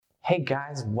Hey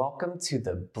guys, welcome to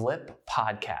the Blip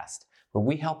Podcast, where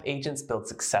we help agents build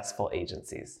successful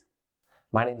agencies.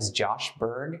 My name is Josh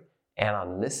Berg, and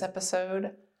on this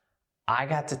episode, I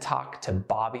got to talk to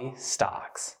Bobby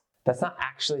Stocks. That's not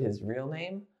actually his real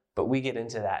name, but we get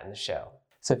into that in the show.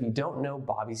 So if you don't know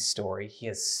Bobby's story, he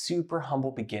has super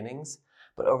humble beginnings,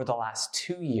 but over the last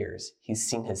 2 years, he's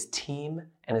seen his team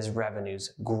and his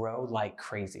revenues grow like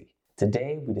crazy.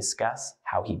 Today, we discuss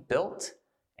how he built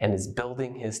and is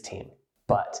building his team.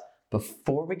 But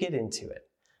before we get into it,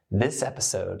 this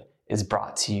episode is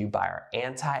brought to you by our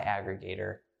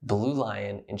anti-aggregator, Blue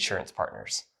Lion Insurance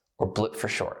Partners, or Blip for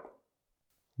short.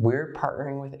 We're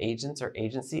partnering with agents or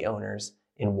agency owners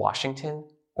in Washington,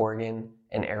 Oregon,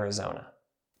 and Arizona.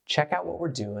 Check out what we're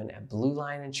doing at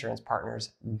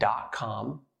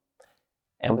BlueLionInsurancePartners.com.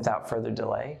 And without further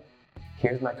delay,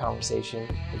 here's my conversation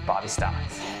with Bobby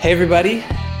Stocks. Hey everybody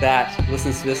that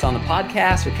listens to this on the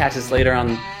podcast or catches later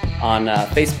on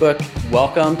Facebook.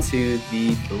 Welcome to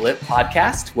the Blip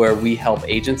Podcast, where we help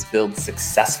agents build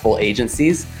successful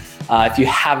agencies. If you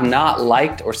have not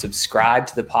liked or subscribed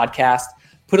to the podcast,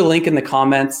 put a link in the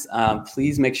comments.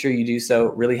 Please make sure you do so.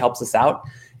 It really helps us out.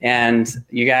 And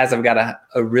you guys, I've got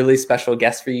a really special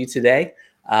guest for you today,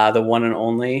 the one and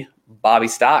only Bobby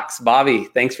Stocks. Bobby,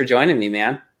 thanks for joining me,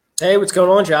 man. Hey, what's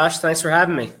going on, Josh? Thanks for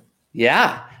having me.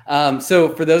 Yeah.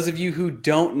 So for those of you who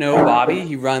don't know Bobby,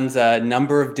 he runs a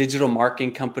number of digital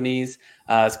marketing companies,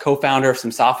 is co-founder of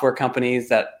some software companies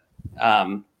that,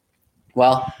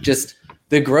 just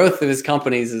the growth of his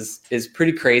companies is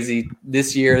pretty crazy.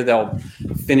 This year, they'll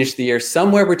finish the year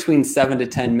somewhere between 7 to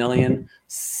 10 million.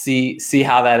 See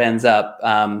how that ends up.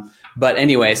 But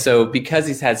anyway, so because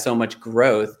he's had so much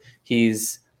growth,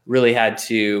 he's really had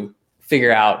to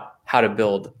figure out how to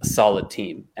build a solid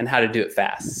team and how to do it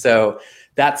fast. So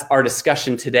that's our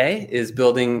discussion today, is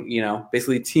building,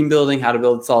 basically team building, how to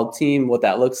build a solid team, what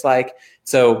that looks like.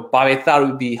 So Bobby, I thought it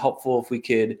would be helpful if we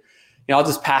could, I'll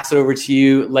just pass it over to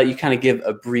you, let you kind of give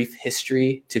a brief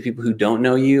history to people who don't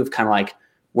know you, of kind of like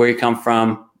where you come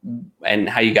from and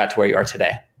how you got to where you are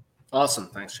today. Awesome.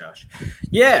 Thanks, Josh.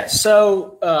 Yeah.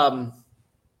 So I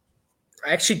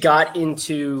actually got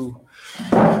into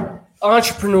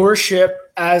entrepreneurship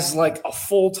as like a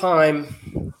full-time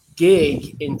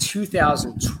gig in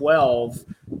 2012.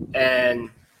 And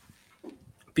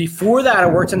before that, I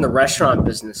worked in the restaurant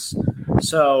business.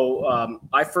 So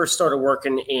I first started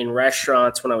working in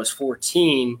restaurants when I was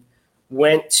 14,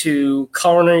 went to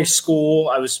culinary school.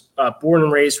 I was born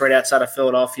and raised right outside of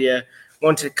Philadelphia,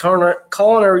 went to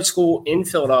culinary school in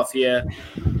Philadelphia.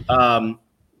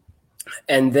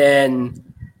 And then,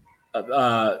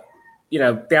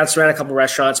 bounced around a couple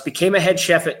restaurants, became a head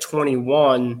chef at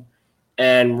 21,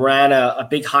 and ran a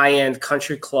big high-end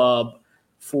country club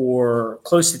for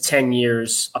close to 10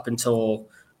 years up until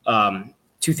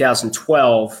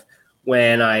 2012,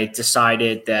 when I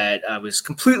decided that I was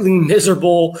completely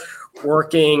miserable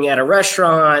working at a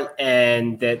restaurant,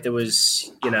 and that there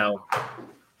was,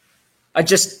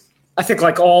 I think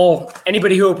like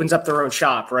anybody who opens up their own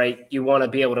shop, right? You want to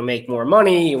be able to make more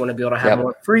money. You want to be able to have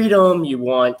more freedom. You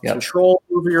want control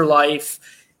over your life.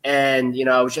 And,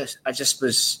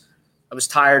 I was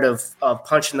tired of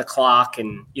punching the clock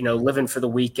and, living for the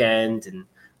weekend and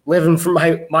living for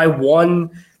my one,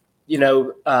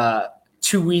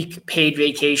 2-week paid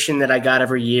vacation that I got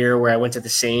every year, where I went to the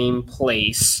same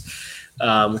place,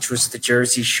 which was the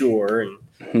Jersey Shore. And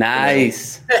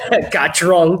nice. Got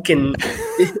drunk and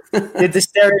did the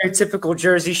stereotypical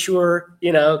Jersey Shore,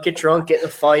 get drunk, get in a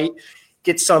fight,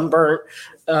 get sunburnt.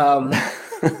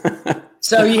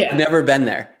 So yeah, Never been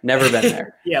there.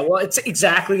 Yeah, well, it's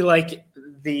exactly like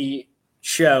the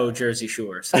show Jersey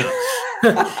Shore. So.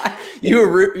 you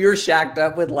were shacked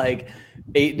up with like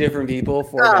 8 different people.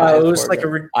 It was like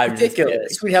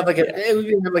ridiculous. We have like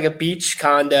a beach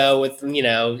condo with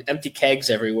empty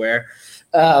kegs everywhere.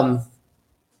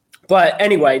 But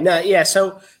anyway,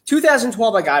 so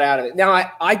 2012, I got out of it.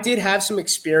 Now, I did have some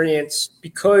experience,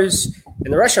 because in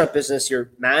the restaurant business,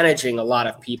 you're managing a lot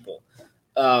of people.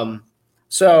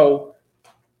 So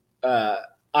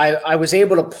I was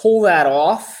able to pull that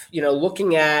off,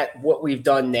 looking at what we've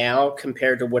done now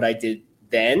compared to what I did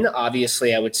then.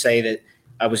 Obviously, I would say that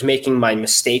I was making my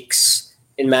mistakes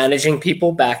in managing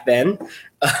people back then,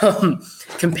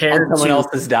 compared on someone to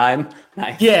else's dime.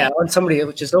 Nice. Yeah, on somebody,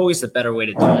 which is always the better way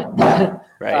to do it.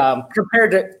 Right.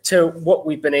 Compared to what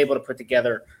we've been able to put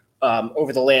together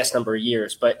over the last number of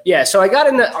years. But yeah, so I got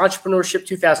into entrepreneurship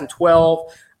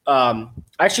 2012. I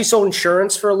actually sold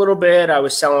insurance for a little bit. I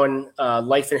was selling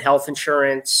life and health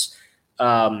insurance.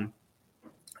 And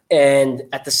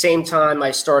at the same time, I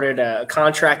started a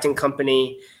contracting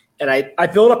company And I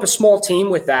built up a small team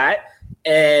with that.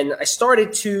 And I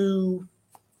started to,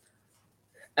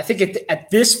 I think at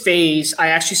this phase, I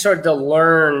actually started to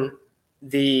learn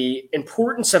the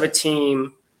importance of a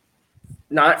team,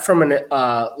 not from an,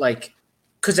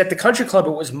 because at the country club,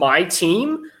 it was my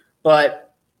team,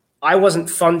 but I wasn't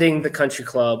funding the country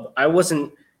club. I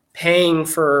wasn't paying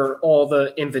for all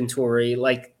the inventory.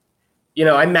 Like,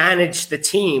 I managed the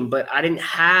team, but I didn't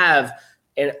have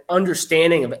an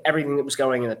understanding of everything that was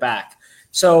going in the back.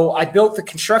 So I built the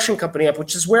construction company up,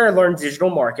 which is where I learned digital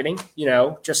marketing,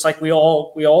 just like we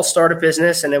all start a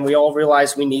business, and then we all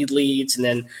realize we need leads, and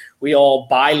then we all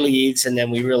buy leads, and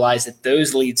then we realize that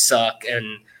those leads suck.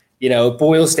 And, it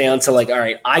boils down to like, all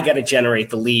right, I got to generate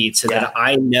the lead so that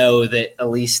I know that at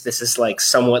least this is like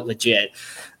somewhat legit.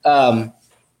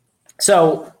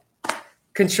 So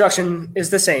construction is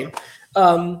the same.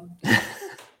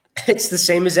 It's the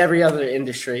same as every other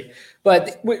industry,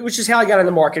 which is how I got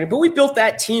into marketing. But we built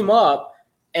that team up,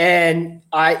 and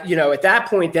at that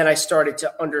point, then I started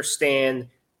to understand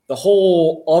the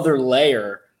whole other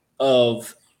layer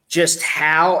of just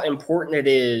how important it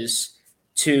is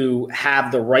to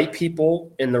have the right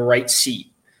people in the right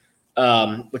seat,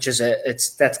 which is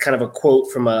that's kind of a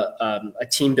quote from a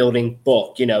team building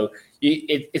book.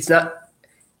 It's not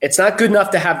good enough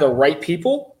to have the right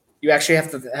people. You actually have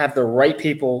to have the right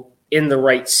people in the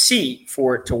right seat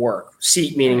for it to work.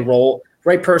 Seat meaning role,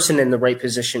 right person in the right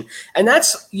position. And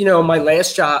that's, my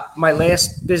last job, my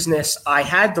last business, I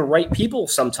had the right people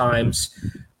sometimes.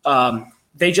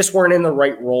 They just weren't in the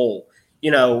right role,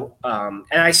 and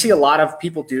I see a lot of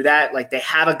people do that. Like they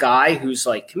have a guy who's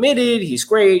like committed, he's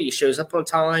great, he shows up on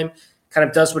time, kind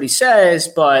of does what he says,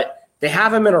 but they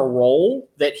have him in a role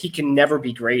that he can never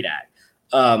be great at.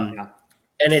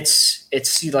 And it's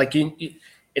like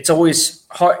it's always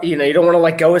hard. You don't want to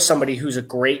let go of somebody who's a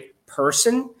great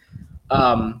person,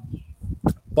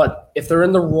 but if they're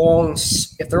in the wrong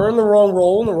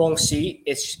role in the wrong seat,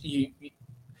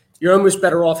 you're almost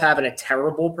better off having a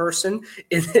terrible person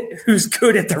who's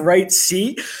good at the right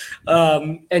seat,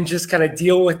 and just kind of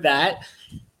deal with that.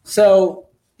 So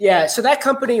so that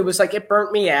company was like it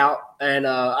burnt me out, and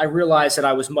I realized that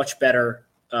I was much better.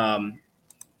 I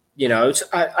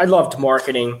loved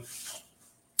marketing.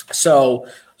 So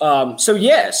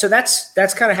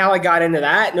that's kind of how I got into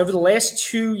that. And over the last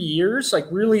 2 years, like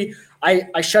really,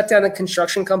 I shut down the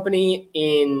construction company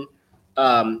in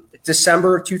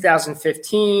December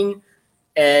 2015,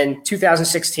 and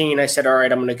 2016, I said, all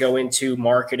right, I'm going to go into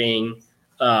marketing,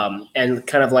 and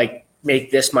kind of like make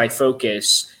this my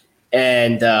focus.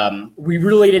 And we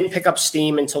really didn't pick up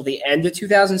steam until the end of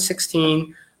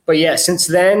 2016. But since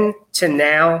then to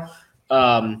now,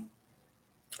 I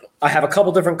have a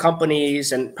couple different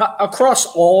companies, and across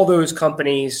all those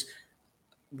companies,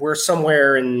 we're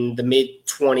somewhere in the mid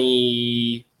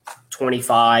 20,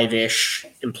 25-ish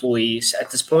employees at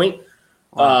this point.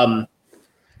 Wow.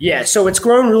 So it's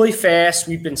grown really fast.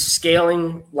 We've been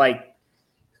scaling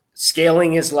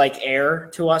is like air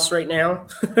to us right now.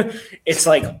 It's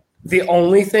like the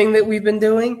only thing that we've been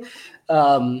doing,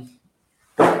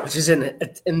 which is an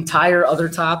entire other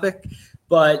topic.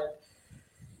 But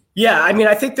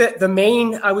I think that the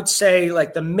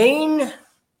main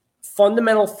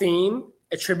fundamental theme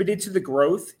attributed to the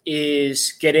growth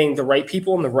is getting the right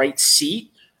people in the right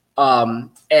seat. And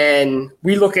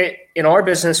in our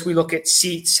business, we look at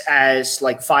seats as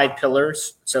like 5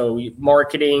 pillars. So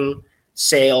marketing,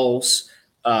 sales,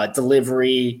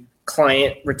 delivery,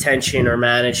 client retention or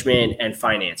management, and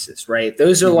finances, right?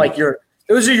 Those are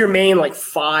your main like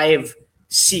 5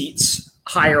 seats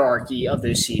hierarchy of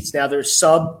those seats. Now there's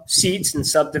sub seats and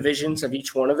subdivisions of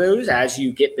each one of those as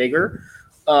you get bigger.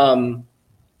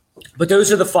 But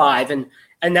those are the 5.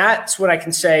 And that's what I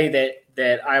can say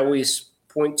that I always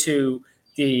point to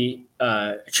the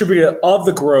attribute of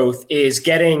the growth is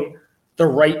getting the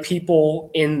right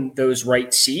people in those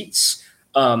right seats.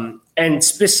 And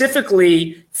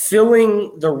specifically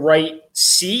filling the right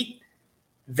seat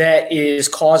that is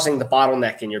causing the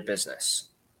bottleneck in your business.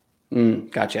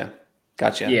 Gotcha.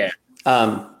 Yeah.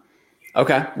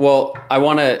 Okay. Well, I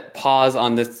want to pause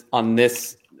on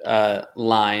this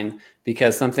line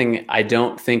because something I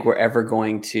don't think we're ever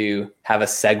going to have a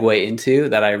segue into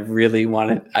that I really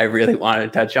wanted to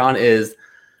touch on is,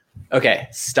 okay,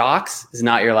 Stocks is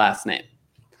not your last name,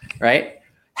 right?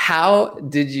 How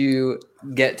did you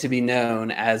get to be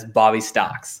known as Bobby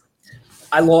Stocks?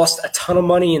 I lost a ton of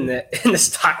money in the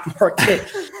stock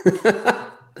market.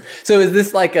 So is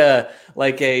this like a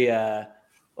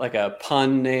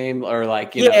pun name, or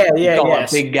like you call a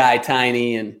big guy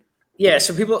tiny? And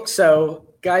so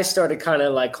guys started kind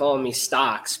of like calling me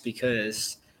Stocks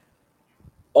because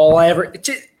all I ever,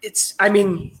 I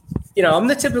mean, I'm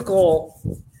the typical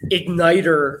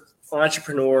igniter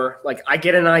entrepreneur. Like I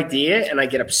get an idea and I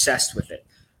get obsessed with it.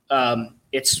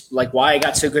 It's like why I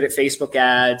got so good at Facebook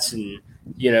ads and,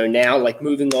 now like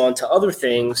moving on to other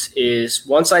things is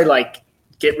once I like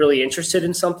get really interested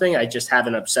in something, I just have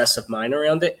an obsessive mind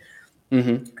around it.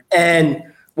 Mm-hmm. And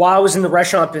while I was in the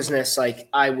restaurant business, like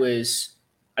I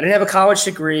didn't have a college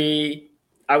degree.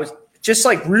 I was just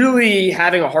like really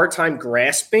having a hard time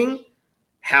grasping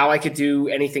how I could do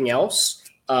anything else.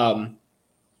 And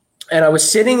I was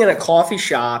sitting in a coffee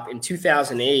shop in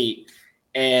 2008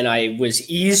 and I was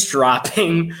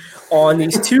eavesdropping on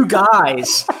these two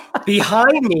guys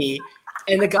behind me.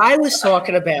 And the guy was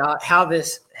talking about how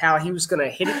he was going to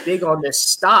hit it big on this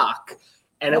stock.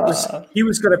 And he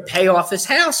was going to pay off his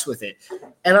house with it.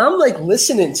 And I'm like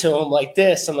listening to him like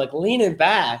this. I'm like leaning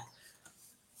back.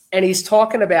 And he's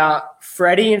talking about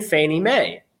Freddie and Fannie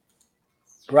Mae,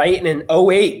 right? And in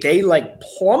 08, they like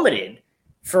plummeted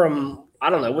from, I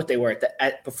don't know what they were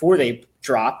before they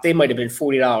dropped. They might have been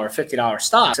 $40, $50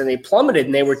 stocks. And they plummeted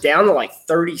and they were down to like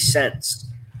 30 cents.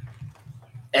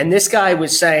 And this guy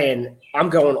was saying, I'm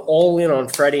going all in on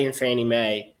Freddie and Fannie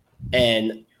Mae.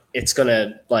 And it's going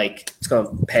to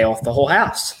pay off the whole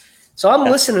house. So I'm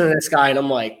listening to this guy and I'm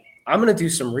like, I'm going to do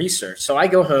some research. So I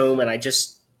go home and I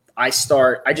just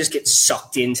get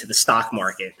sucked into the stock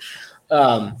market.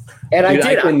 And dude,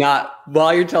 I cannot,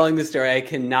 while you're telling the story, I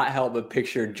cannot help but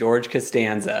picture George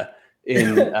Costanza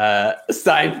in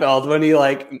Seinfeld when he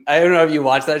I don't know if you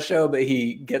watch that show, but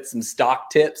he gets some stock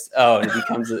tips. Oh, and it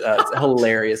becomes it's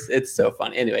hilarious. It's so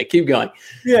fun. Anyway, keep going.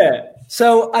 Yeah.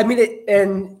 So, I mean,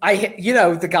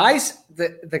 the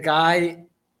guy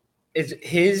is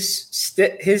his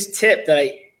tip that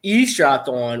I eavesdropped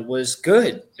on was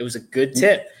good. It was a good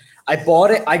tip. I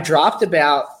bought it. I dropped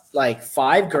about like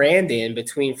 $5,000 in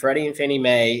between Freddie and Fannie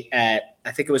Mae at,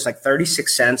 I think it was like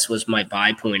 36 cents was my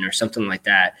buy point or something like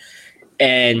that.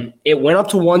 And it went up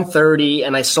to 130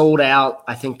 and I sold out,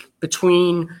 I think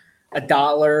between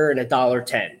 $1 and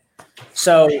 $1.10.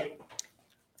 So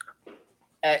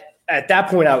at that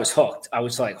point I was hooked. I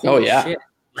was like, holy shit.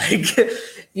 Like,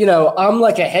 I'm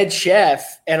like a head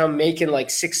chef and I'm making like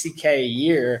 $60K a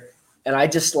year. And I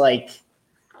just like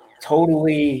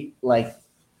totally like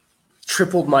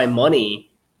tripled my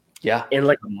money in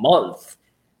like a month.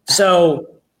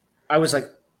 So I was like,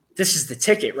 this is the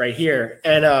ticket right here.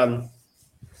 And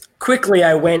quickly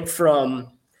I went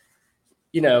from,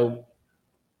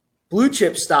 blue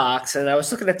chip stocks and I was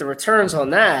looking at the returns on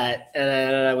that.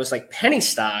 And I was like, penny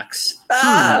stocks.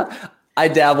 I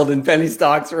dabbled in penny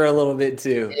stocks for a little bit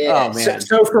too. Yeah. Oh man.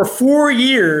 So for 4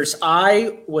 years,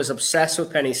 I was obsessed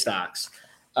with penny stocks.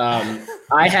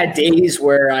 I had days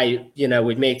where I,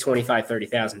 would make $25,000,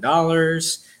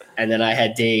 $30,000. And then I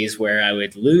had days where I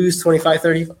would lose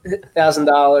 $25,000,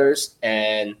 $30,000.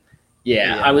 And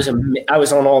I was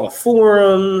on all the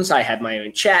forums. I had my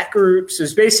own chat groups. It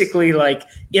was basically like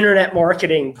internet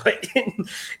marketing, but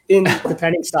in the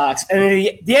penny stocks. And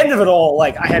at the end of it all,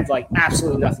 like I had like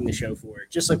absolutely nothing to show for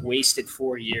it. Just like wasted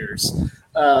 4 years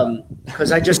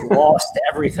because I just lost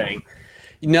everything.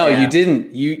 No, you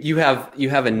didn't. You have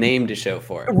a name to show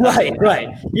for it.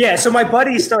 Right. Yeah. So my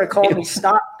buddies started calling me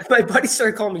stock. My buddies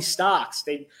started calling me stocks.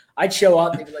 I'd show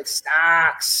up. They'd be like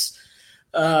stocks.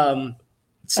 So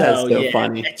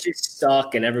funny. It just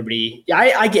stuck, and everybody. Yeah,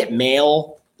 I get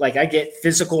mail. Like I get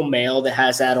physical mail that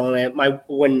has that on it.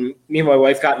 When me and my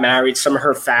wife got married, some of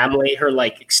her family, her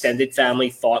like extended family,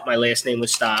 thought my last name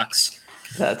was Stocks.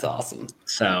 That's awesome.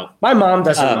 So my mom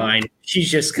doesn't mind. She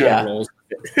just kind of rolls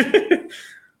with it.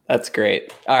 That's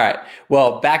great. All right.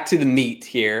 Well, back to the meat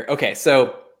here. Okay.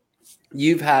 So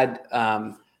you've had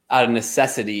out of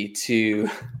necessity to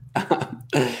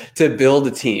build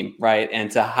a team, right?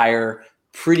 And to hire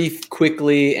pretty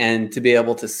quickly and to be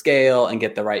able to scale and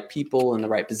get the right people in the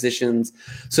right positions.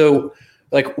 So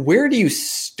like, where do you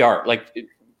start? Like,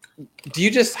 do you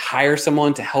just hire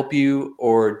someone to help you,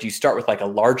 or do you start with like a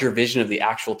larger vision of the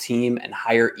actual team and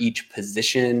hire each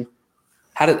position?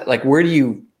 How do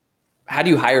you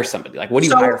hire somebody? Like, what do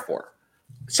you hire for?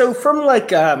 So from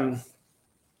like a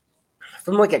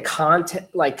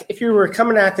content, like if you were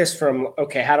coming at this from,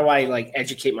 okay, how do I like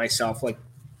educate myself? Like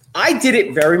I did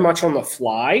it very much on the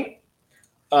fly.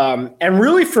 And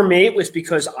really for me, it was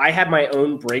because I had my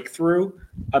own breakthrough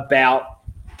about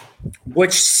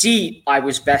which seat I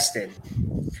was best in.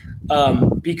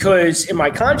 Because in my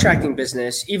contracting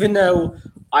business, even though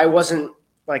I wasn't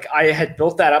like, I had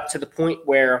built that up to the point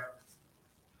where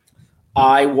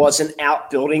I wasn't out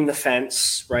building the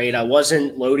fence, right? I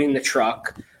wasn't loading the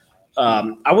truck.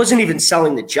 I wasn't even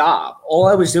selling the job. All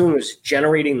I was doing was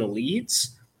generating the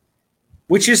leads.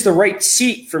 which is the right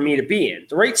seat for me to be in.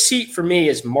 The right seat for me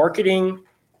is marketing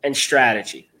and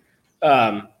strategy,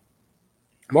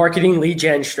 marketing lead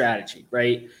gen strategy,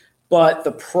 right? But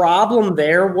the problem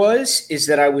there is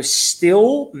that I was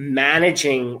still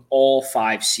managing all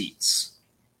 5 seats.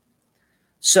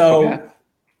 So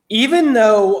even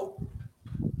though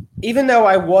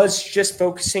I was just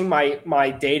focusing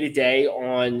my day-to-day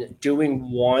on doing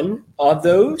one of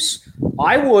those,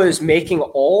 I was making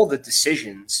all the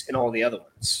decisions in all the other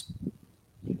ones.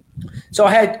 So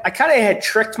I kind of had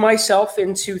tricked myself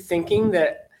into thinking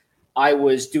that I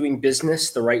was doing business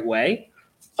the right way,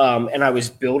 and I was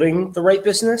building the right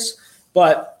business,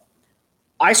 but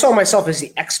I saw myself as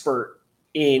the expert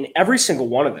in every single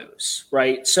one of those,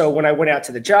 right? So when I went out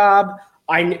to the job,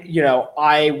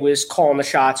 I was calling the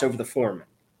shots over the foreman,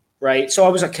 right? So I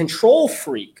was a control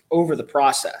freak over the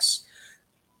process.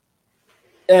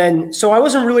 And so I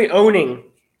wasn't really owning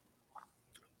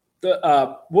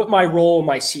what my role in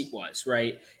my seat was,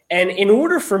 right? And in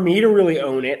order for me to really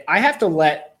own it, I have to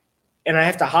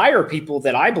hire people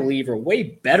that I believe are way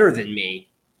better than me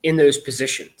in those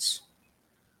positions.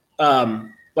 I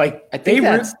think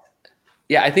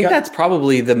that's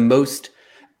probably the most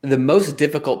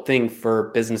difficult thing for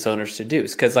business owners to do,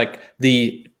 is because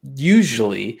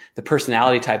usually the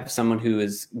personality type of someone who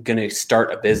is going to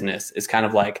start a business is kind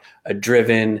of like a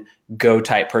driven go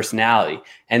type personality.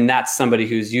 And that's somebody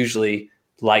who's usually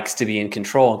likes to be in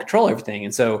control and control everything.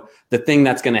 And so the thing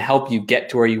that's going to help you get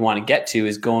to where you want to get to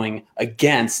is going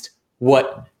against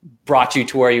what brought you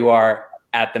to where you are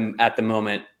at the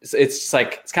moment. It's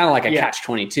kind of like a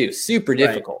catch-22, super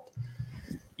difficult.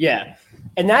 Right. Yeah.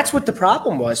 And that's what the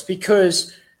problem was,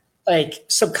 because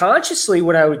subconsciously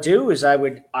what I would do is I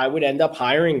would end up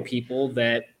hiring people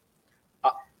that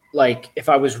if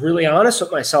I was really honest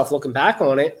with myself looking back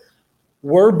on it,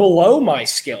 were below my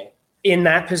skill in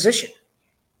that position.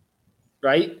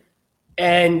 Right.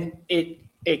 And it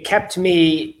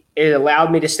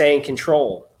allowed me to stay in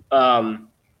control. But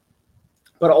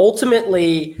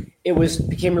ultimately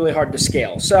became really hard to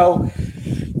scale. So,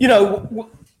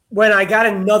 when I got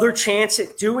another chance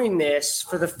at doing this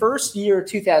for the first year of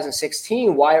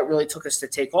 2016, why it really took us to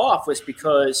take off was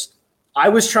because I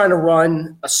was trying to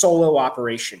run a solo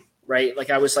operation, right?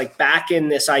 I was back in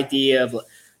this idea of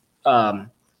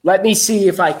let me see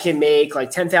if I can make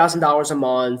 $10,000 a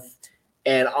month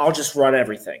and I'll just run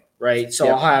everything, right? So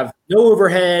I'll have no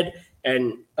overhead.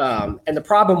 And the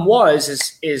problem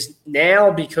is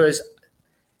now, because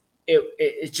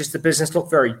it just, the business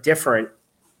looked very different.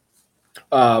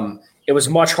 It was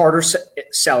much harder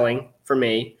selling for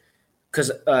me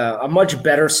because I'm much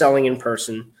better selling in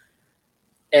person,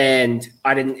 and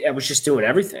I was just doing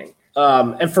everything.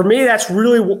 And for me, that's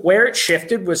really where it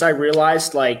shifted. Was I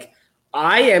realized I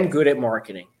am good at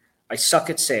marketing. I suck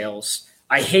at sales.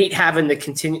 I hate having to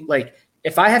continue.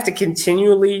 If I have to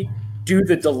continually do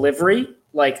the delivery,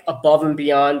 above and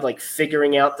beyond,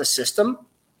 figuring out the system,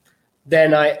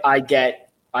 then I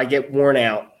get worn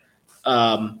out.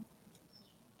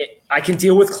 I can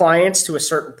deal with clients to a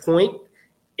certain point.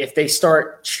 If they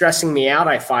start stressing me out,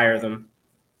 I fire them.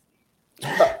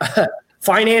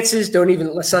 Finances,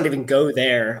 let's not even go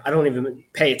there. I don't even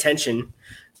pay attention.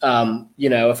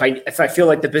 If I feel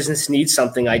like the business needs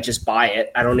something, I just buy it.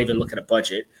 I don't even look at a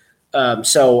budget.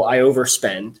 So I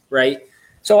overspend, right?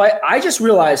 So I just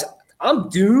realized I'm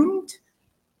doomed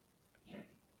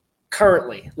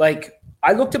currently.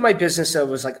 I looked at my business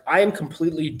and was I am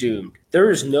completely doomed.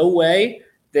 There is no way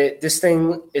that this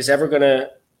thing is ever going to,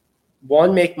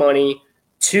 1, make money,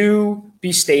 2,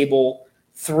 be stable,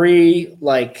 3,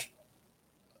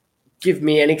 give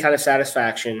me any kind of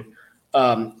satisfaction.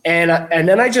 And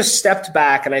then I just stepped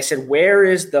back and I said, where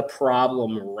is the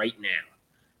problem right now?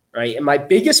 Right. And my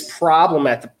biggest problem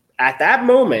at that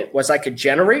moment was I could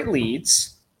generate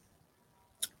leads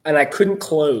and I couldn't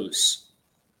close.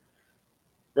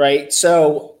 Right.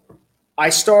 So I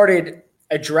started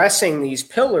addressing these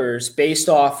pillars based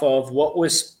off of what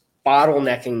was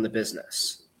bottlenecking the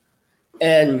business.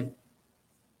 And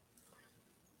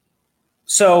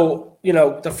so,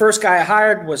 the first guy I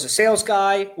hired was a sales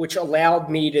guy, which allowed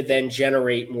me to then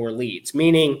generate more leads.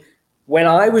 Meaning when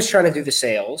I was trying to do the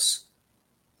sales,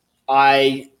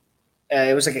 it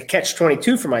was a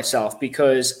catch-22 for myself,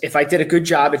 because if I did a good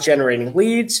job at generating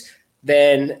leads,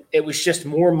 then it was just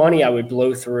more money I would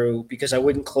blow through because I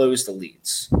wouldn't close the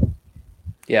leads.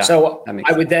 Yeah. So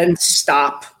I would then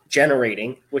stop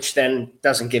generating, which then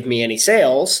doesn't give me any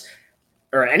sales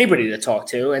or anybody to talk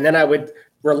to. And then I would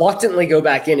reluctantly go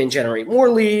back in and generate more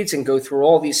leads and go through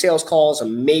all these sales calls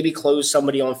and maybe close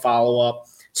somebody on follow-up.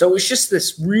 So it was just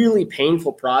this really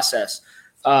painful process.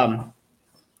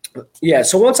 Yeah.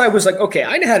 So once I was like, okay,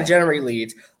 I know how to generate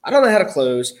leads. I don't know how to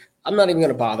close. I'm not even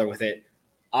going to bother with it.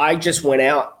 I just went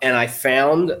out and I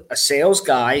found a sales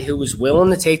guy who was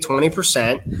willing to take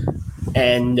 20%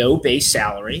 and no base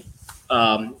salary.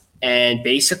 And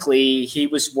basically he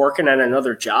was working at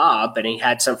another job and he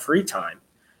had some free time.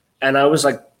 And I was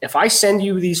like, if I send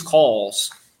you these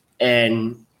calls,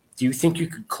 and do you think you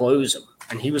could close them?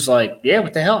 And he was like, yeah,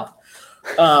 what the hell?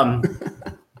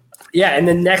 Yeah. And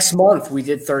then next month we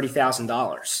did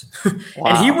 $30,000. Wow.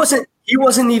 And he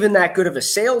wasn't even that good of a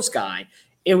sales guy.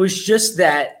 It was just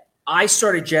that I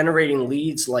started generating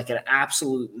leads like an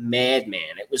absolute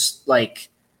madman. It was like,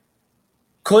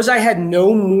 because I had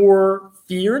no more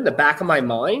fear in the back of my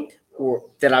mind or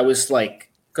that I was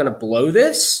like going to blow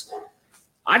this,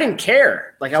 I didn't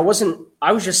care. Like I was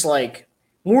just like,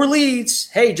 more leads.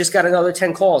 Hey, just got another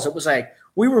 10 calls. It was like,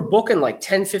 we were booking like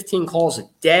 10, 15 calls a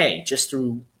day just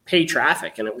through paid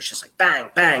traffic. And it was just like bang,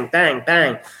 bang, bang,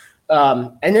 bang.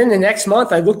 And then the next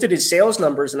month I looked at his sales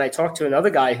numbers and I talked to another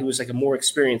guy who was like a more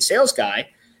experienced sales guy.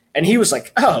 And he was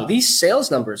like, oh, these sales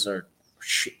numbers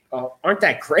aren't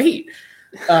that great.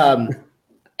 And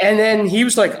then he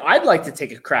was like, I'd like to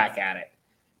take a crack at it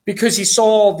because he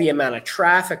saw the amount of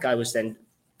traffic I was then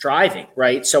driving.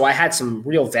 Right. So I had some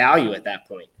real value at that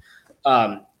point.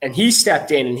 And he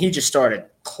stepped in and he just started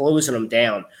closing them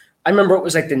down. I remember it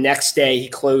was like the next day he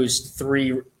closed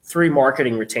three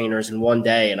marketing retainers in one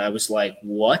day. And I was like,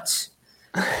 what?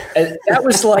 And that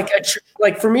was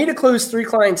like for me to close 3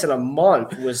 clients in a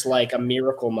month was like a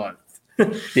miracle month.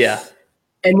 Yeah.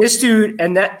 And this dude,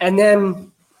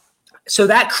 so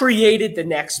that created the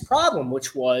next problem,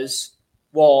 which was,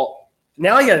 well,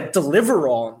 now I got to deliver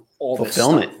on all this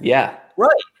fulfillment. Stuff. Yeah.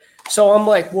 Right. So I'm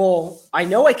like, well, I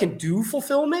know I can do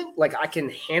fulfillment. Like I can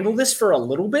handle this for a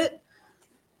little bit,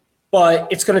 but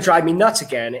it's going to drive me nuts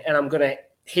again. And I'm going to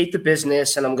hate the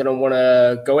business and I'm going to want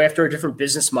to go after a different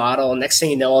business model. And next thing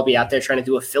you know, I'll be out there trying to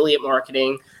do affiliate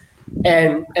marketing.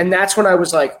 And that's when I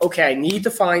was like, okay, I need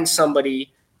to find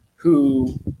somebody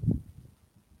who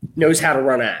knows how to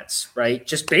run ads, right?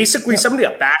 Just basically somebody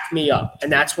to back me up.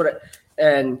 And that's what,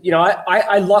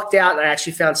 I lucked out and I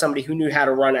actually found somebody who knew how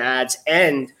to run ads,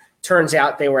 and turns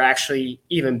out they were actually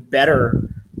even better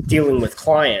dealing with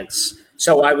clients.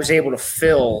 So I was able to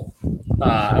fill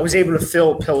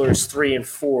pillars 3 and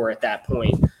 4 at that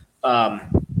point.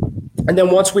 And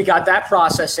then once we got that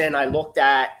process in, I looked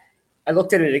at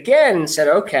it again and said,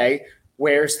 okay,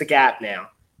 where's the gap now?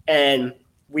 And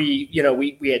we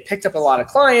had picked up a lot of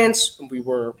clients. We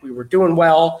were doing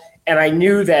well. And I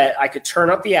knew that I could turn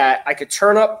up I could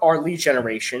turn up our lead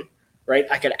generation, right?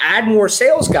 I could add more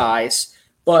sales guys,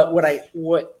 but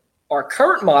what our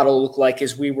current model looked like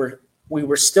is we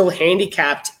were still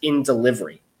handicapped in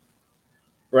delivery,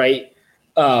 right?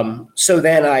 So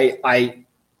then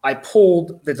I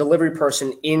pulled the delivery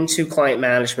person into client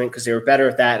management because they were better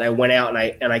at that. And I went out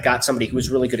and I got somebody who was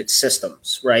really good at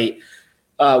systems, right?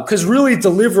 Because really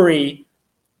delivery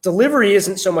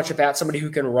isn't so much about somebody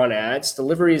who can run ads.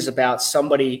 Delivery is about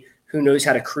somebody who knows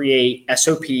how to create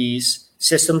SOPs,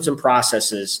 systems and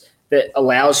processes that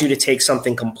allows you to take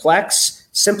something complex,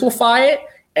 simplify it,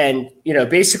 and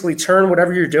basically turn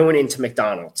whatever you're doing into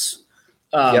McDonald's.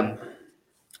 Yep.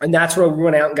 And that's where we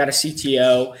went out and got a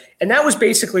CTO. And that was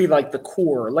basically like the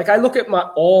core. Like I look at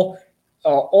all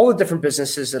the different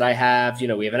businesses that I have.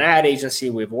 We have an ad agency,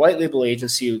 we have a white label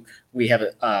agency, we have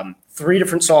 3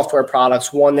 different software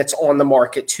products, 1 that's on the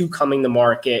market, 2 coming to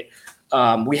market.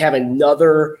 We have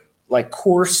another like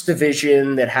course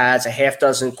division that has a half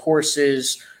dozen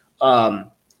courses.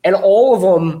 And all of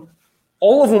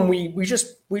them, we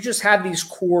just have these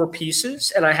core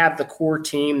pieces, and I have the core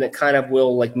team that kind of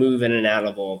will like move in and out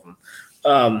of all of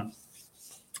them.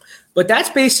 But that's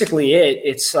basically it.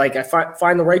 It's like I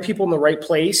find the right people in the right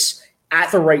place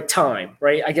at the right time,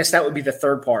 right? I guess that would be the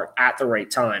third part, at the right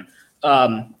time.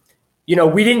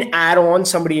 We didn't add on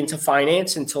somebody into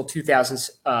finance until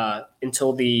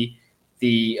until the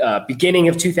beginning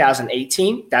of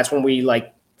 2018. That's when we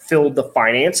like filled the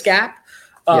finance gap.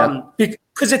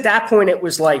 Because at that point it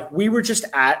was like we were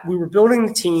building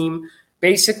the team.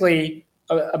 Basically,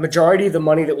 a majority of the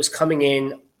money that was coming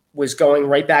in was going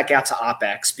right back out to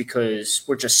OpEx because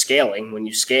we're just scaling. When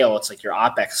you scale, it's like your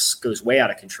OpEx goes way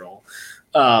out of control.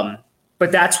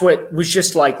 But that's what was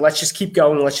just like, let's just keep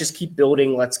going. Let's just keep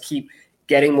building. Let's keep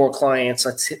getting more clients.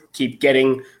 Let's keep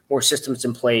getting more systems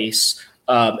in place.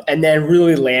 And then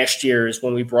really last year is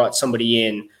when we brought somebody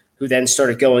in who then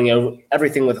started going over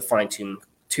everything with a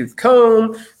fine-tooth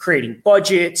comb, creating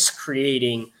budgets,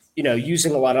 using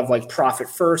a lot of like profit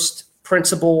first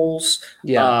principles.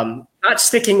 Yeah. Not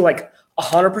sticking like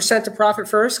 100% to profit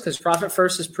first, because profit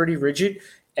first is pretty rigid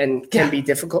and can be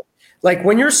difficult. Like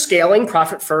when you're scaling,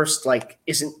 profit first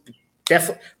isn't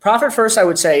definitely profit first. I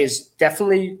would say is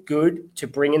definitely good to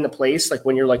bring into place. Like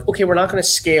when you're like, okay, we're not going to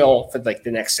scale for like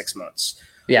the next 6 months.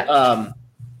 Yeah.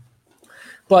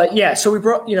 But yeah, so we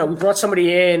brought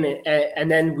somebody in,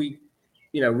 and then we,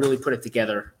 really put it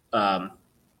together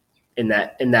in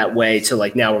that way to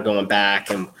like now we're going back,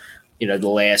 and the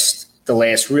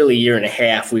last really year and a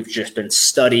half we've just been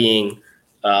studying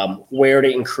where to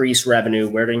increase revenue,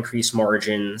 where to increase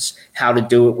margins, how to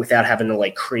do it without having to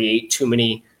like create too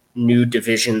many new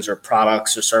divisions or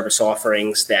products or service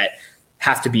offerings that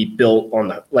have to be built on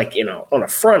the on a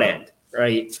front end,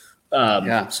 right?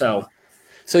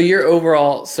 So your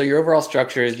overall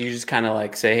structure is you just kind of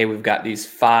like say, hey, we've got these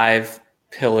 5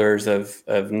 pillars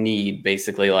of need,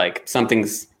 basically like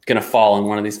something's going to fall in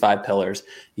one of these 5 pillars.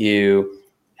 You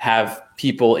have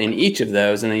people in each of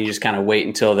those, and then you just kind of wait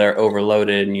until they're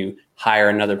overloaded and you hire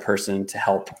another person to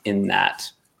help in that.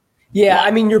 Yeah.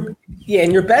 I mean,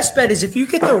 your best bet is if you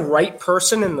get the right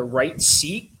person in the right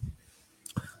seat,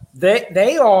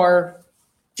 they are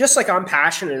just like I'm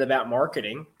passionate about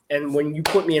marketing. And when you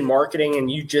put me in marketing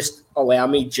and you just allow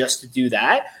me just to do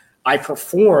that, I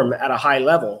perform at a high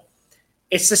level.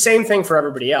 It's the same thing for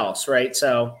everybody else, right?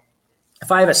 So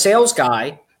if I have a sales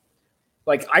guy,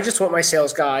 like I just want my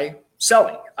sales guy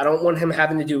selling. I don't want him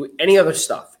having to do any other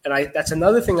stuff. And that's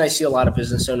another thing I see a lot of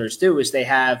business owners do is they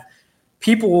have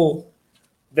people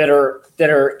that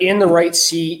are in the right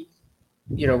seat,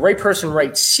 right person,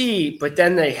 right seat, but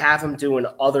then they have them doing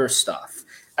other stuff.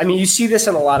 I mean, you see this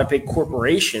in a lot of big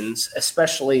corporations,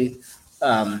 especially.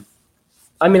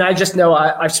 I just know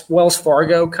Wells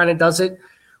Fargo kind of does it,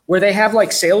 where they have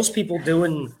like salespeople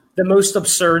doing the most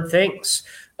absurd things,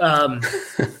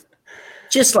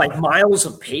 just like miles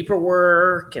of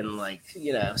paperwork and like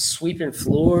sweeping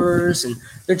floors, and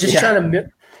they're just trying to.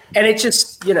 And it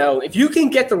just if you can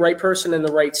get the right person in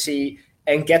the right seat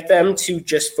and get them to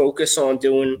just focus on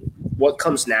doing what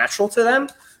comes natural to them.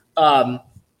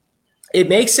 It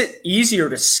makes it easier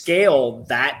to scale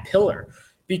that pillar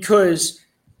because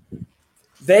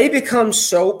they become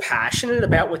so passionate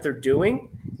about what they're doing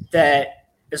that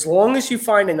as long as you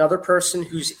find another person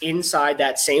who's inside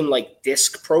that same like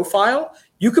disc profile,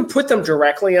 you can put them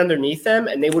directly underneath them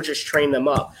and they will just train them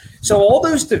up. So all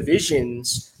those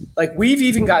divisions, like we've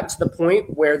even gotten to the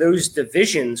point where those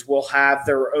divisions will have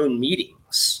their own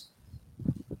meetings.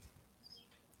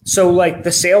 So like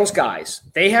the sales guys,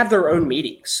 they have their own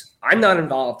meetings. I'm not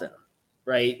involved in them,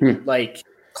 right? Like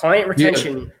client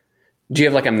retention. Do you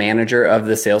have like a manager of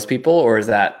the salespeople, or is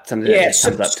that something that just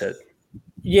comes up to?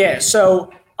 Yeah.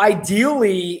 So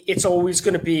ideally, it's always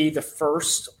going to be the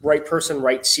first right person,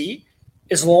 right seat,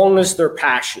 as long as they're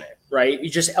passionate, right? You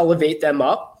just elevate them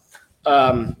up.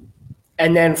 And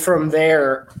then from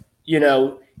there,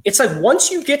 it's like once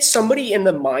you get somebody in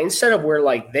the mindset of where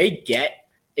like they get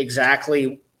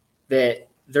exactly that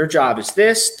their job is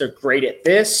this, they're great at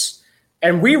this.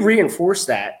 And we reinforce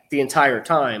that the entire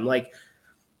time. Like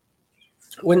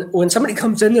when somebody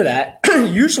comes into that,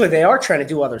 usually they are trying to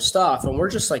do other stuff. And we're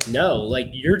just like, no, like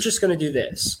you're just going to do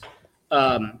this.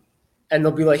 And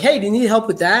they'll be like, hey, do you need help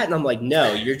with that? And I'm like,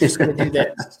 no, you're just going to do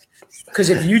this. Because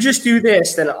if you just do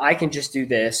this, then I can just do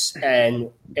this and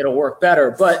it'll work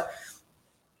better. But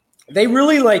they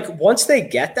really like once they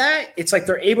get that, it's like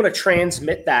they're able to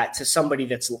transmit that to somebody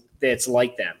that's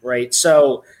like them, right?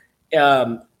 So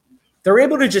they're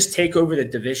able to just take over the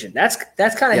division. That's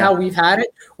kind of how we've had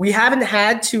it. We haven't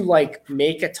had to like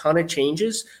make a ton of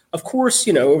changes. Of course,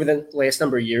 over the last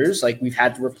number of years, like we've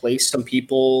had to replace some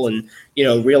people and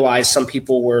realize some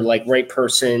people were like right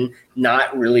person,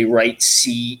 not really right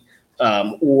seat,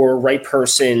 or right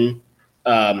person.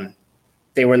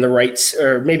 They were in the right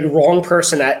or maybe wrong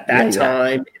person at that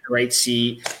time, in the right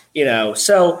seat,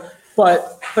 So,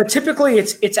 but typically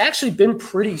it's actually been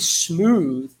pretty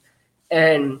smooth.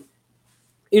 And,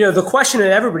 the question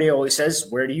that everybody always says,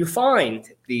 where do you find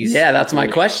these? Yeah, that's my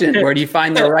question. Where do you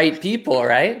find the right people,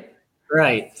 right?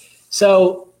 Right.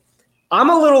 So I'm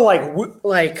a little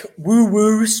like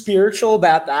woo-woo spiritual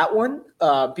about that one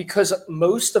because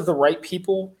most of the right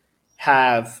people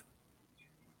have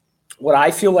what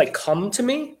I feel like come to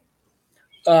me.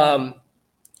 And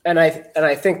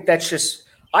I think that's just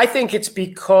 – I think it's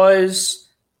because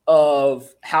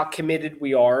of how committed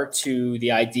we are to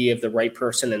the idea of the right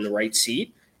person in the right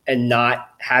seat and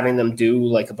not having them do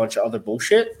like a bunch of other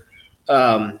bullshit.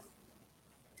 Because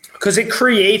it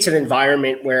creates an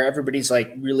environment where everybody's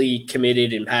like really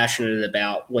committed and passionate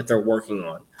about what they're working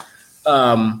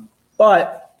on.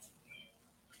 But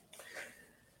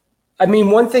I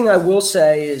mean, one thing I will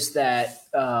say is that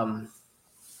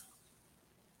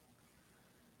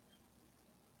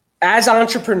as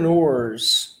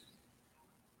entrepreneurs,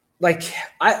 like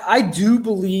I do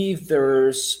believe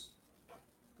there's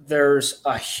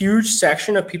a huge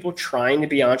section of people trying to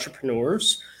be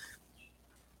entrepreneurs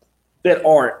that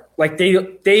aren't. Like they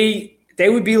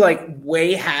would be like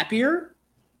way happier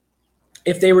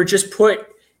if they were just put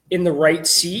in the right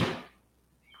seat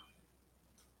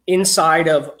inside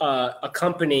of a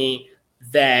company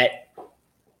that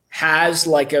has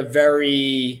like a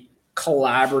very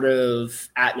collaborative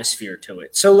atmosphere to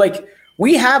it. So like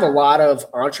we have a lot of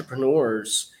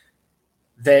entrepreneurs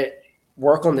that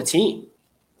work on the team.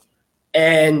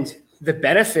 And the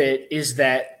benefit is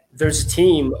that there's a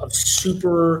team of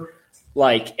super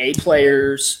like A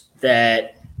players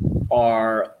that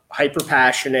are hyper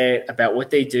passionate about what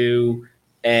they do.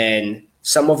 And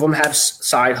some of them have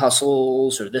side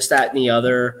hustles or this, that, and the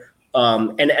other.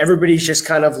 And everybody's just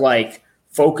kind of like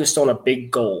focused on a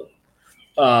big goal.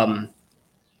 And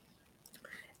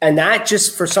that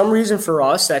just, for some reason for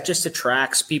us, that just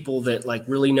attracts people that like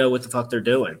really know what the fuck they're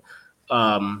doing.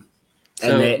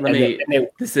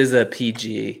 This is a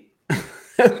PG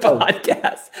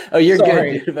podcast. Oh, you're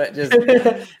sorry. good, but just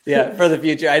yeah, for the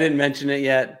future. I didn't mention it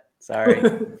yet. Sorry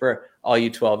for all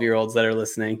you 12-year-olds that are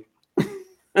listening.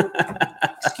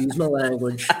 Excuse my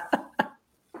language.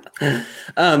 But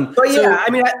I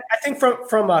mean, I think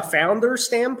from a founder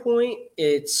standpoint,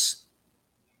 it's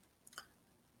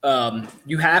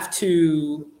you have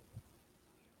to.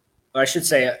 I should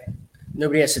say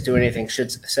nobody has to do anything.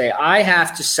 Should say I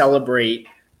have to celebrate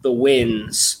the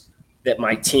wins that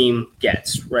my team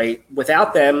gets. Right,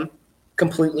 without them,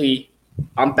 completely,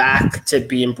 I'm back to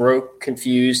being broke,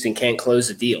 confused, and can't close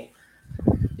a deal.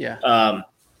 Yeah.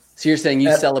 So you're saying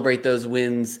you celebrate those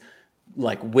wins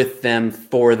like with them,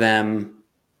 for them.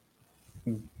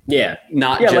 Yeah.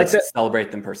 Not just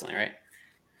celebrate them personally, right?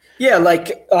 Yeah.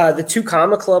 Like the 2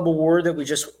 Comma Club award that we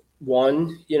just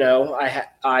won, you know,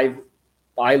 I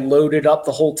loaded up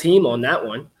the whole team on that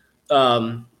one.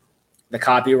 The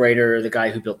copywriter, the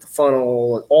guy who built the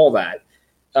funnel, all that.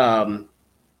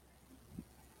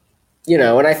 You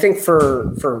know, and I think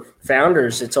for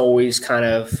founders, it's always kind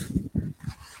of,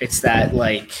 it's that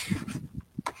like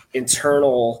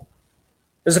internal,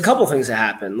 there's a couple things that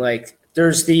happen. Like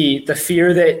there's the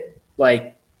fear that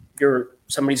like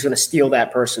somebody's going to steal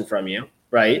that person from you.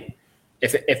 Right.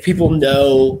 If people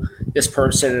know this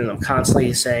person and I'm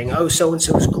constantly saying, oh,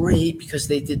 so-and-so is great because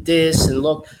they did this and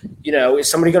look, you know, is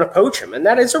somebody going to poach him? And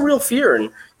that is a real fear.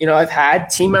 And, you know, I've had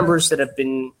team members that have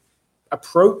been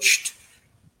approached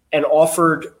and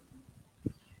offered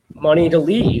money to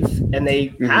leave and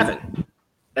they haven't.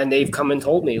 And they've come and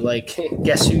told me, like,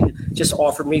 guess who just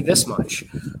offered me this much?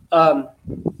 And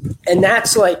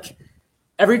that's like,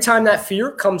 every time that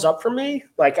fear comes up for me,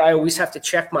 like I always have to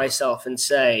check myself and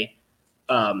say,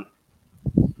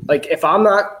 like, if I'm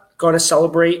not going to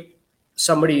celebrate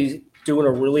somebody doing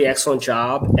a really excellent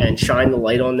job and shine the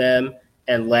light on them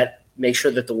and make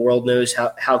sure that the world knows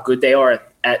how good they are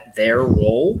at their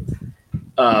role,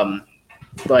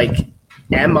 like,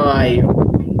 am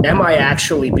I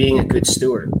actually being a good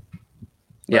steward?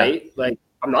 Right? Yeah. Like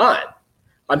I'm not.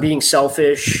 I'm being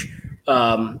selfish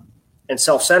and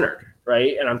self-centered,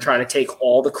 right? And I'm trying to take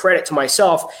all the credit to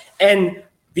myself. And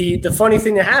the funny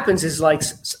thing that happens is like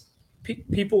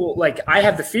people, like I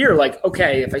have the fear, like,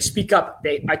 okay, if I speak up,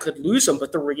 I could lose them.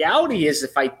 But the reality is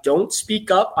if I don't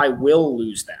speak up, I will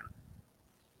lose them.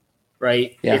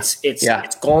 Right? Yeah.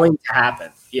 It's going to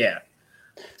happen. Yeah.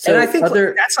 So and I think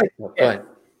that's like, go ahead.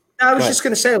 I was just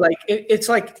going to say, like, it's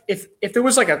like if there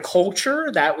was like a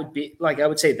culture, that would be like, I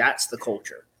would say that's the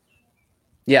culture.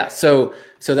 Yeah. So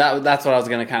that's what I was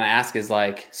going to kind of ask is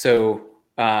like, so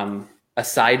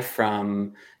aside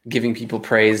from giving people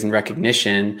praise and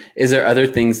recognition, is there other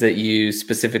things that you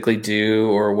specifically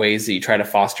do or ways that you try to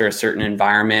foster a certain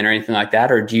environment or anything like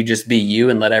that? Or do you just be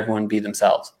you and let everyone be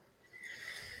themselves?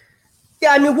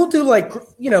 Yeah, I mean, we'll do like,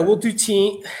 you know, we'll do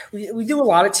we do a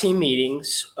lot of team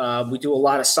meetings. We do a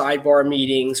lot of sidebar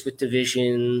meetings with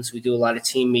divisions. We do a lot of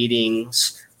team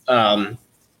meetings. But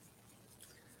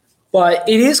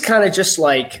it is kind of just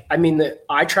like, I mean,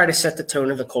 I try to set the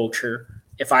tone of the culture.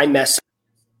 If I mess up,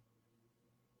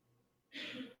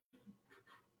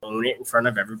 own it in front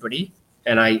of everybody.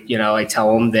 And I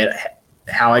tell them that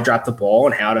how I dropped the ball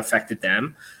and how it affected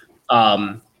them.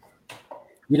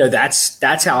 You know,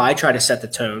 that's how I try to set the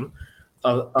tone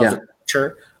of the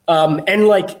culture. And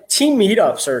like team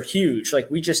meetups are huge.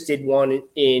 Like we just did one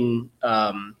in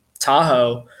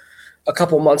Tahoe a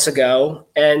couple months ago.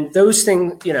 And those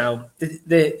things,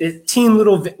 the team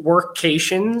little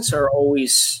workations are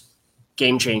always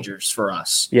game changers for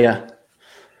us. Yeah.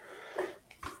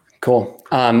 Cool.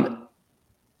 I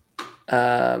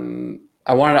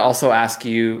wanted to also ask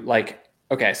you,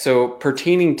 okay, so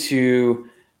pertaining to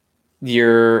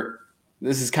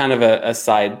this is kind of a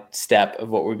side step of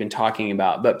what we've been talking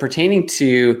about, but pertaining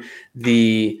to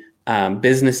the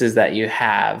businesses that you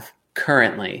have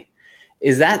currently,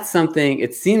 is that something,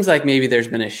 it seems like maybe there's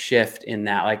been a shift in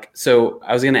that. So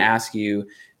I was going to ask you,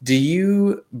 do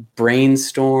you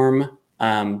brainstorm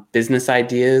business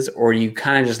ideas, or you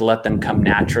kind of just let them come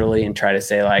naturally and try to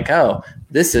say oh,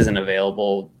 this isn't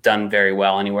available, done very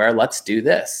well anywhere, let's do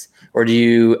this? Or do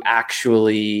you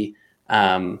actually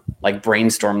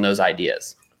brainstorm those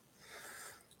ideas?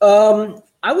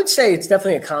 I would say it's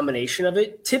definitely a combination of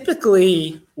it.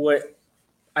 Typically, what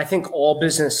I think all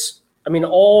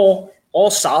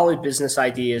solid business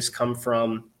ideas come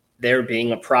from there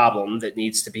being a problem that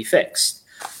needs to be fixed.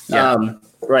 Yeah.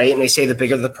 Right. And they say the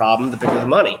bigger the problem, the bigger the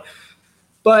money.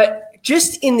 But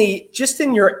just in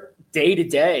your day to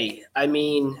day,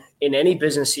 in any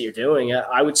business that you're doing,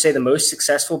 I would say the most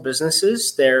successful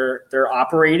businesses, they're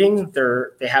operating,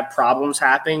 they have problems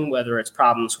happening, whether it's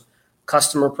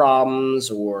customer problems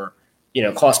or,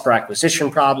 cost per acquisition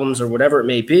problems or whatever it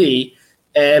may be.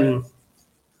 And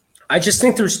I just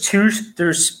think there's two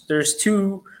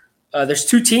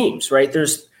teams, right?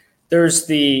 There's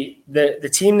the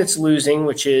team that's losing,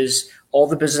 which is all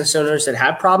the business owners that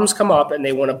have problems come up and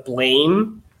they want to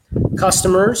blame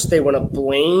customers. They want to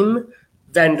blame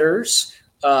vendors.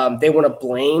 They want to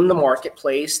blame the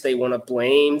marketplace. They want to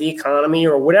blame the economy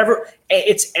or whatever.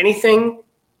 It's anything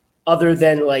other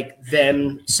than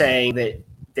them saying that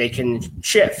they can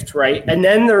shift, right? And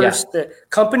then there's the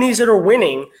companies that are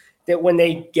winning, that when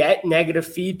they get negative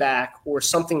feedback or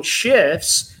something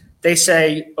shifts, they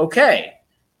say, okay,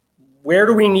 where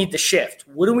do we need to shift?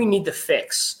 What do we need to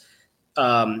fix?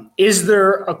 Is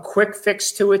there a quick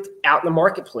fix to it out in the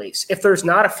marketplace? If there's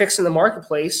not a fix in the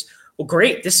marketplace, well,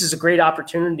 great. This is a great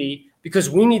opportunity because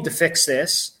we need to fix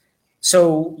this.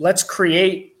 So let's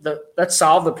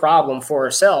solve the problem for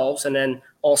ourselves and then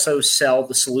also sell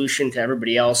the solution to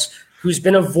everybody else who's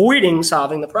been avoiding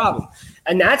solving the problem.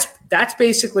 And that's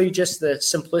basically just the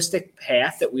simplistic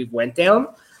path that we've went down.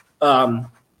 And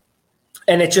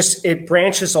it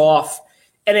branches off,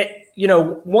 and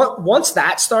once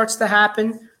that starts to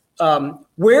happen,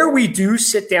 where we do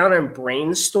sit down and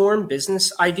brainstorm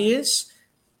business ideas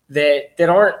that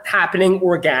aren't happening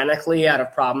organically out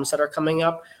of problems that are coming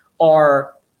up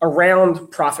are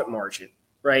around profit margin,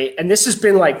 right? And this has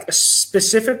been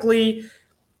specifically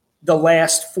the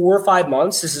last 4 or 5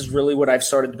 months. This is really what I've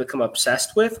started to become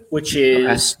obsessed with, which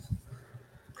is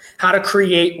how to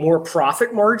create more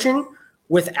profit margin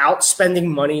without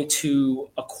spending money to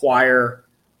acquire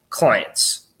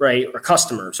clients, right? Or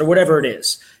customers or whatever it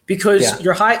is, because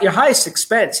your highest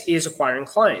expense is acquiring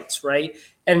clients, right?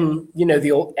 And,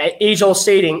 the age old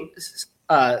saying,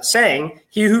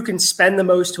 he who can spend the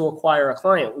most to acquire a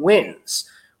client wins.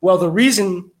 Well, the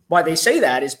reason why they say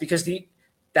that is because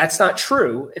that's not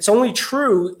true. It's only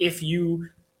true if you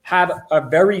have a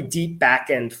very deep back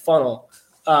end funnel.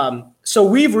 So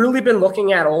we've really been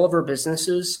looking at all of our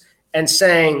businesses and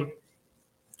saying,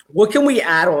 what can we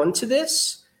add on to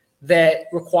this that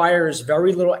requires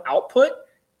very little output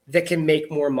that can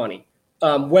make more money?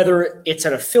 Whether it's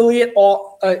an affiliate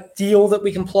deal that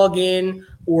we can plug in,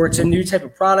 or it's a new type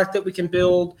of product that we can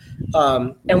build.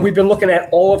 And we've been looking at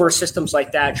all of our systems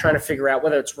like that, trying to figure out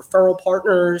whether it's referral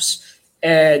partners.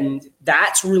 And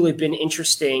that's really been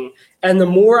interesting. And the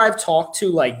more I've talked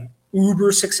to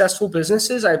uber successful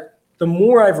businesses, the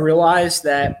more I've realized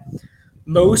that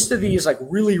most of these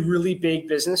really, really big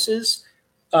businesses,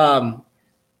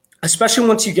 especially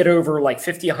once you get over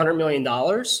 $50, $100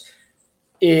 million,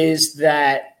 is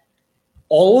that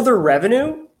all of their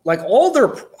revenue, all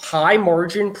their high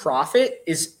margin profit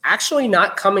is actually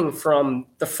not coming from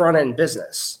the front end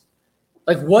business.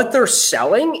 What they're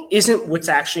selling isn't what's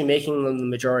actually making them the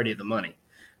majority of the money.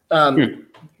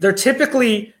 They're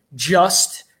typically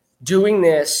just doing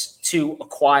this to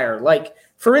acquire.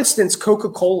 For instance,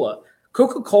 Coca-Cola.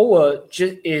 Coca-Cola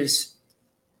is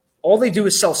all they do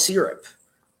is sell syrup.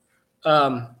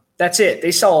 That's it.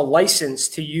 They sell a license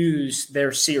to use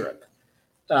their syrup.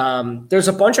 There's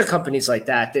a bunch of companies like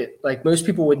that most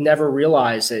people would never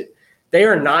realize that they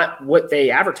are not what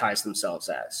they advertise themselves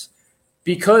as,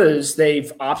 because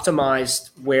they've optimized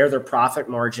where their profit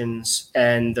margins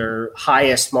and their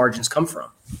highest margins come from.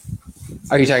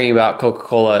 Are you talking about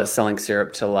Coca-Cola selling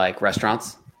syrup to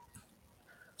restaurants?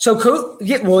 So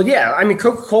I mean,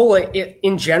 Coca-Cola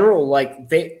in general, like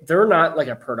they're not like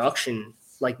a production,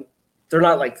 like they're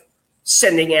not like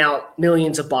sending out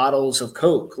millions of bottles of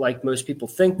Coke like most people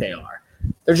think they are.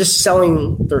 They're just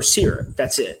selling their syrup.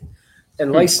 That's it.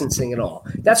 And licensing it all.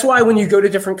 That's why when you go to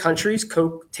different countries,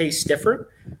 Coke tastes different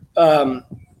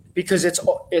because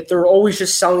they're always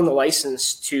just selling the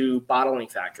license to bottling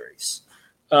factories.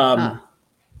 And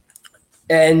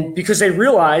because they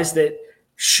realize that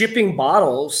shipping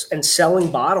bottles and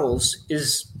selling bottles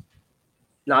is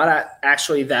not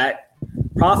actually that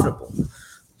profitable.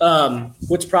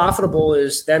 What's profitable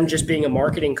is them just being a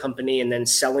marketing company and then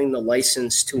selling the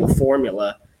license to a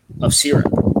formula of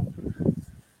syrup.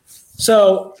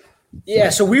 So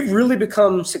we've really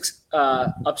started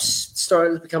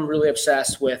to become really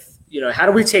obsessed with, how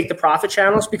do we take the profit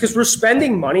channels? Because we're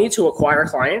spending money to acquire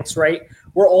clients, right?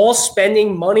 We're all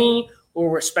spending money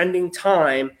or we're spending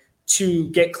time to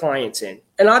get clients in.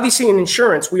 And obviously in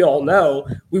insurance, we all know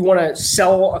we want to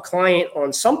sell a client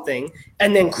on something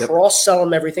and then cross-sell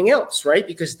them everything else, right?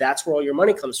 Because that's where all your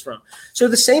money comes from. So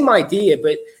the same idea,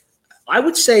 but I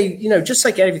would say, just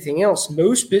like everything else,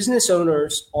 most business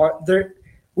owners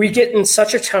we get in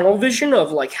such a tunnel vision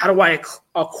of like, how do I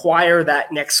acquire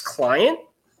that next client?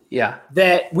 Yeah.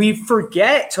 That we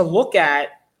forget to look at,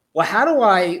 well, how do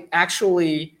I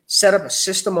actually set up a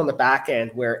system on the back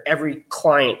end where every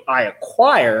client I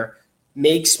acquire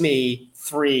makes me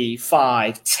 3,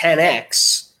 5,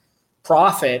 10x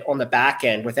profit on the back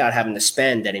end without having to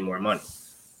spend any more money.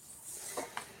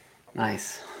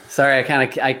 Nice. Sorry,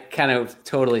 I kind of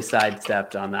totally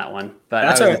sidestepped on that one, but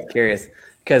That's I was curious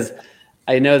because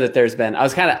I know that there's been. I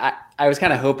was kind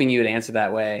of hoping you would answer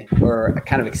that way, or I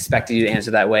kind of expected you to answer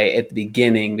that way at the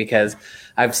beginning, because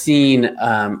I've seen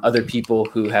other people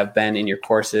who have been in your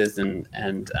courses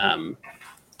and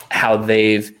how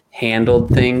they've handled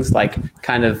things, like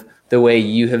kind of the way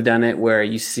you have done it, where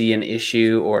you see an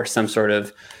issue or some sort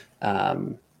of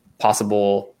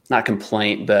possible, not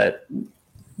complaint, but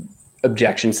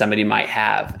objection somebody might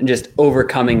have, and just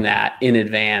overcoming that in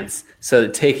advance, so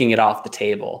that taking it off the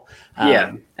table.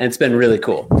 And it's been really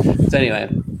cool. So anyway,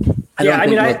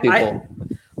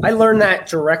 I learned that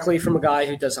directly from a guy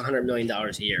who does $100 million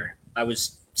a year. I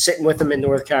was sitting with him in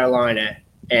North Carolina,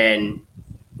 and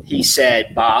he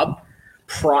said, Bob,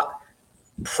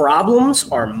 problems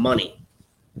are money.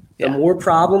 The more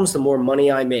problems, the more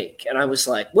money I make. And I was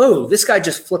like, whoa, this guy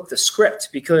just flipped the script,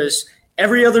 because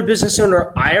every other business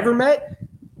owner I ever met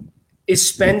is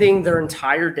spending their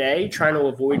entire day trying to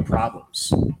avoid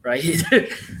problems, right?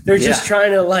 They're just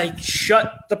trying to like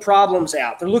shut the problems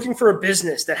out. They're looking for a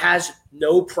business that has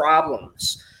no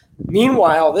problems.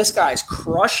 Meanwhile, this guy's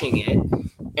crushing it,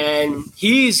 and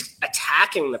he's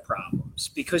attacking the problems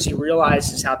because he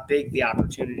realizes how big the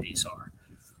opportunities are.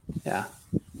 Yeah.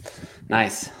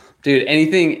 Nice. Dude,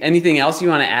 anything else you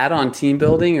want to add on team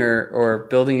building or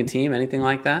building a team, anything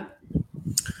like that?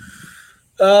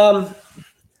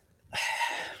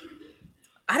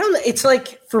 I don't know. It's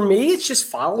like, for me, it's just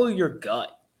follow your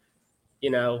gut,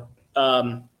 and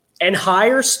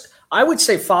hire. I would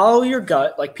say follow your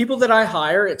gut. Like, people that I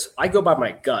hire, I go by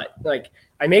my gut. Like,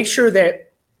 I make sure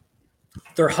that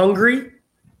they're hungry.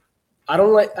 I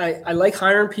like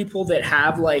hiring people that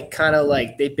have like, kind of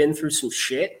like, they've been through some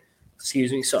shit.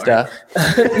 Excuse me. Sorry. Yeah.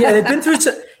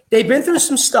 They've been through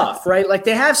some stuff, right? Like,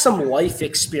 they have some life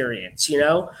experience,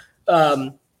 and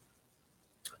I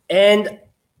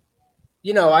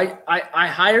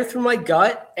hire through my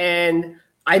gut, and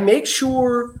I make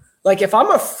sure, like, if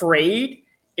I'm afraid,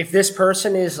 if this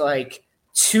person is like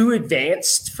too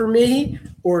advanced for me,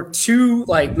 or too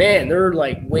like, man, they're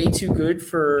like way too good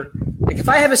for, like, if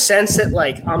I have a sense that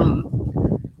like I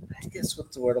guess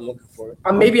what's the word I'm looking for?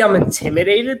 Maybe I'm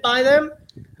intimidated by them,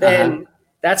 then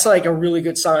that's like a really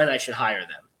good sign I should hire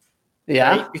them. Yeah.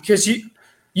 Right? Because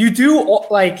you do,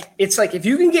 like, it's like, if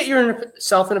you can get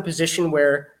yourself in a position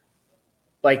where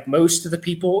like most of the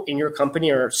people in your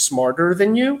company are smarter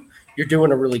than you, you're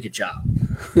doing a really good job.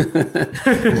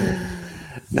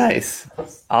 Nice.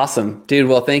 Awesome. Dude,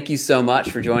 well, thank you so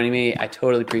much for joining me. I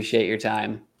totally appreciate your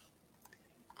time.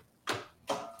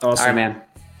 Awesome. All right, man.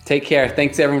 Take care.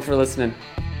 Thanks everyone for listening.